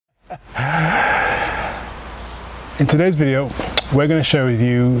In today's video, we're going to share with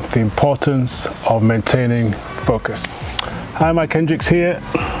you the importance of maintaining focus. Hi, Mike Hendricks here.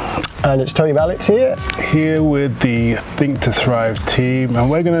 And it's Tony Mallett here. Here with the Think to Thrive team,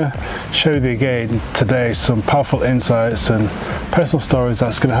 and we're going to show you again today some powerful insights and personal stories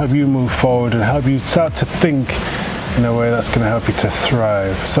that's going to help you move forward and help you start to think in a way that's going to help you to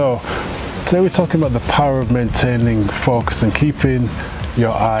thrive. So today we're talking about the power of maintaining focus and keeping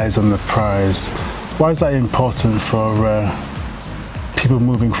your eyes on the prize. Why is that important for people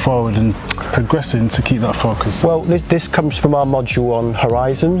moving forward and progressing to keep that focus? Well, this comes from our module on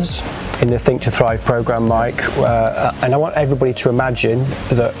horizons in the Think to Thrive program, Mike. And I want everybody to imagine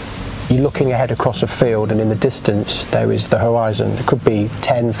that you're looking ahead across a field and in the distance there is the horizon. It could be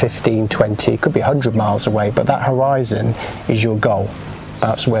 10, 15, 20, it could be 100 miles away, but that horizon is your goal.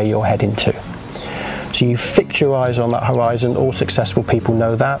 That's where you're heading to. So you fix your eyes on that horizon. All successful people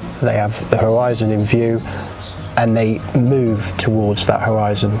know that. They have the horizon in view and they move towards that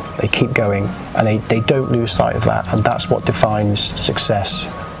horizon. They keep going and they don't lose sight of that, and that's what defines success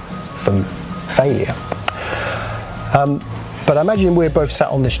from failure. But I imagine we're both sat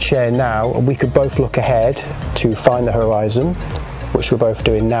on this chair now and we could both look ahead to find the horizon, which we're both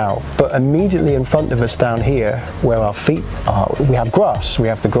doing now. But immediately in front of us down here, where our feet are, we have grass, we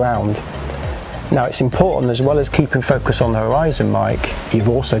have the ground. Now it's important, as well as keeping focus on the horizon, Mike, you've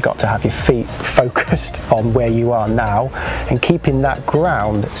also got to have your feet focused on where you are now and keeping that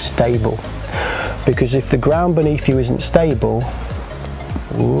ground stable. Because if the ground beneath you isn't stable,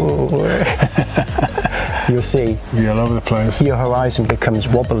 you'll see you're all over the place. Your horizon becomes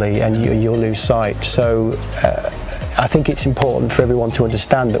wobbly and you'll lose sight. So I think it's important for everyone to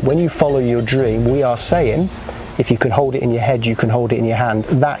understand that when you follow your dream, we are saying, if you can hold it in your head, you can hold it in your hand.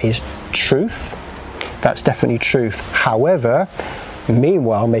 That is truth. That's definitely truth. However,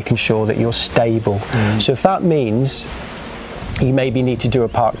 meanwhile, making sure that you're stable. So if that means you maybe need to do a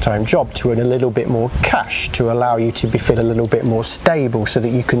part-time job to earn a little bit more cash to allow you to feel a little bit more stable so that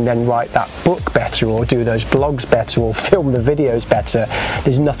you can then write that book better or do those blogs better or film the videos better,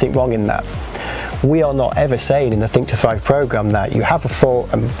 there's nothing wrong in that. We are not ever saying in the Think to Thrive program that you have a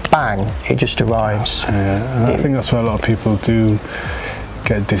thought and bang, it just arrives. Yeah, and I think that's where a lot of people do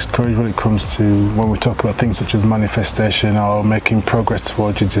get discouraged when it comes to when we talk about things such as manifestation or making progress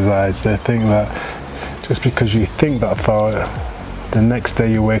towards your desires. They think that just because you think that thought, the next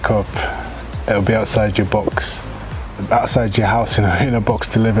day you wake up, it'll be outside your box, outside your house in a box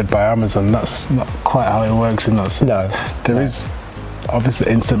delivered by Amazon. That's not quite how it works in that sense. No. There is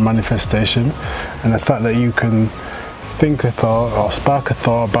obviously instant manifestation, and the fact that you can think a thought or spark a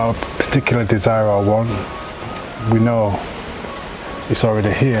thought about a particular desire or want, we know it's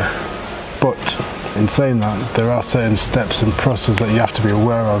already here. But in saying that, there are certain steps and processes that you have to be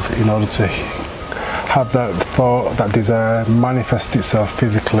aware of in order to have that thought, that desire manifest itself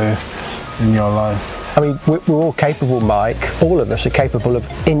physically in your life. I mean, we're all capable, Mike. All of us are capable of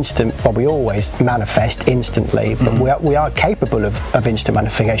instant, well, we always manifest instantly, but we are capable of instant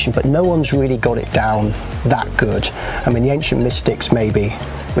manifestation, but no one's really got it down that good. I mean, the ancient mystics maybe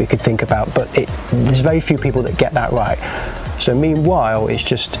we could think about, but there's very few people that get that right. So meanwhile, it's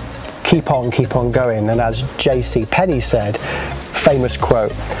just keep on going. And as J.C. Penney said, famous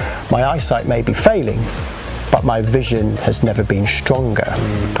quote, "My eyesight may be failing, but my vision has never been stronger."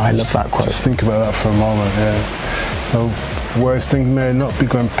 I love that quote. Just think about that for a moment, yeah. So, whereas things may not be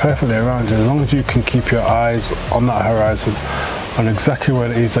going perfectly around you, as long as you can keep your eyes on that horizon, on exactly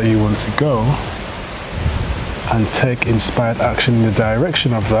where it is that you want to go, and take inspired action in the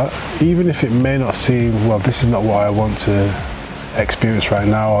direction of that, even if it may not seem, well, this is not what I want to experience right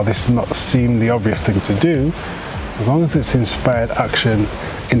now, or this does not seem the obvious thing to do, as long as it's inspired action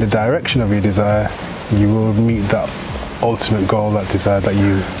in the direction of your desire, you will meet that ultimate goal, that desire that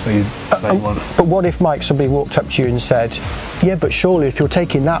you want. But what if, Mike, somebody walked up to you and said, yeah, but surely if you're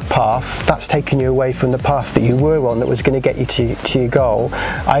taking that path, that's taking you away from the path that you were on that was going to get you to your goal.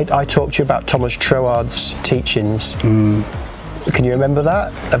 I talked to you about Thomas Troward's teachings. Can you remember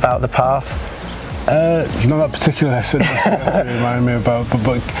that, about the path? It's not that particular lesson that you remind me about,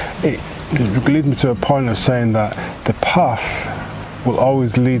 but it leads me to a point of saying that the path will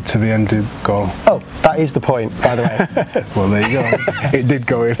always lead to the end goal. Oh, that is the point, by the way. Well, there you go. It did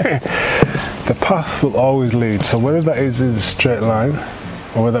go in. The path will always lead. So whether that is in a straight line,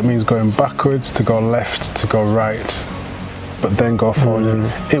 or whether that means going backwards, to go left, to go right, but then go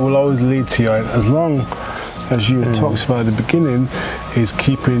forward, it will always lead to you. As long as you talked about at the beginning, is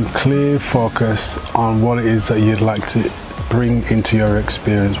keeping clear focus on what it is that you'd like to bring into your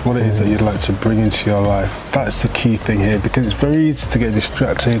experience, what it is that you'd like to bring into your life. That's the key thing here, because it's very easy to get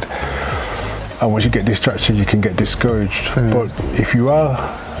distracted, and once you get distracted you can get discouraged. But if you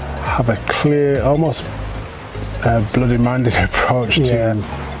have a clear, almost bloody-minded approach to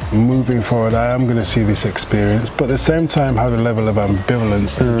moving forward, I am going to see this experience, but at the same time have a level of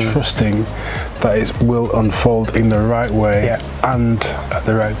ambivalence and trusting that it will unfold in the right way and at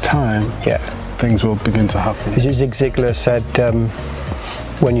the right time, things will begin to happen. As Zig Ziglar said,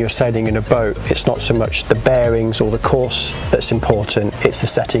 when you're sailing in a boat, it's not so much the bearings or the course that's important, it's the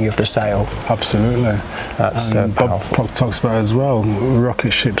setting of the sail. Absolutely. That's powerful. Bob talks about it as well.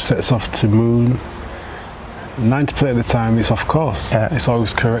 Rocket ship sets off to moon. 90% of the time it's off course. It's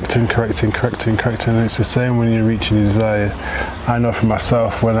always correcting. And it's the same when you're reaching your desire. I know for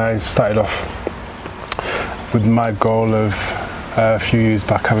myself, when I started off with my goal of a few years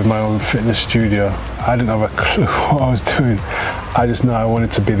back having my own fitness studio, I didn't have a clue what I was doing. I just know I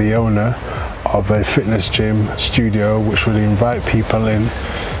wanted to be the owner of a fitness gym studio which would invite people in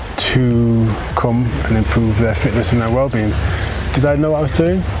to come and improve their fitness and their well-being. Did I know what I was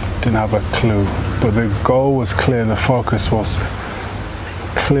doing? Didn't have a clue, but the goal was clear and the focus was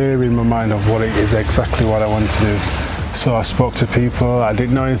clear in my mind of what it is exactly what I wanted to do. So I spoke to people. I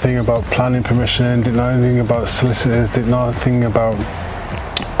didn't know anything about planning permission, didn't know anything about solicitors, didn't know anything about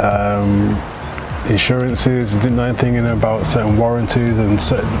insurances, didn't know anything about certain warranties and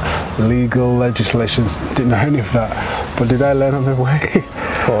certain legal legislations, didn't know any of that. But did I learn on the way?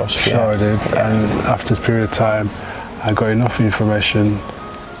 Of course, sure I did. And after a period of time I got enough information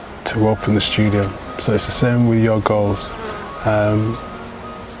to open the studio. So it's the same with your goals.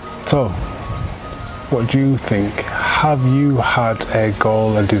 So what do you think? Have you had a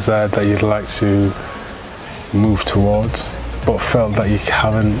goal, a desire that you'd like to move towards, but felt that you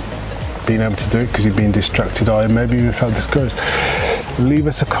haven't been able to do it because you've been distracted, or maybe even felt discouraged? Leave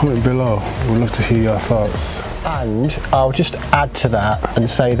us a comment below. We'd love to hear your thoughts. And I'll just add to that and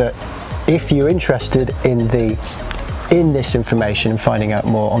say that if you're interested in this information and finding out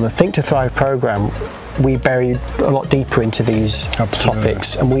more, on the Think to Thrive program, we bury a lot deeper into these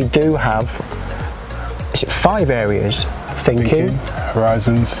topics, and we do have 5 areas: thinking,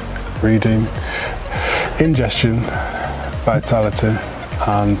 horizons, reading, ingestion, vitality,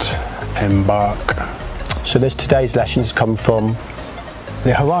 and embark. So today's lessons come from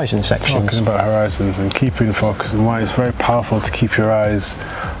the horizon sections. Talking about horizons and keeping focus, and why it's very powerful to keep your eyes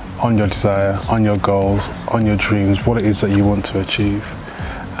on your desire, on your goals, on your dreams, what it is that you want to achieve.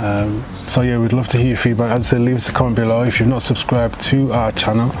 So yeah, we'd love to hear your feedback. As I said, leave us a comment below. If you've not subscribed to our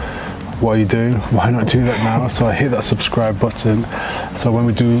channel, what are you doing? Why not do that now? So hit that subscribe button, so when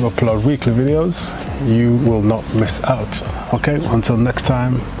we do upload weekly videos, you will not miss out. Okay, until next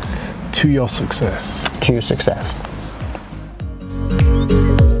time, to your success. To your success.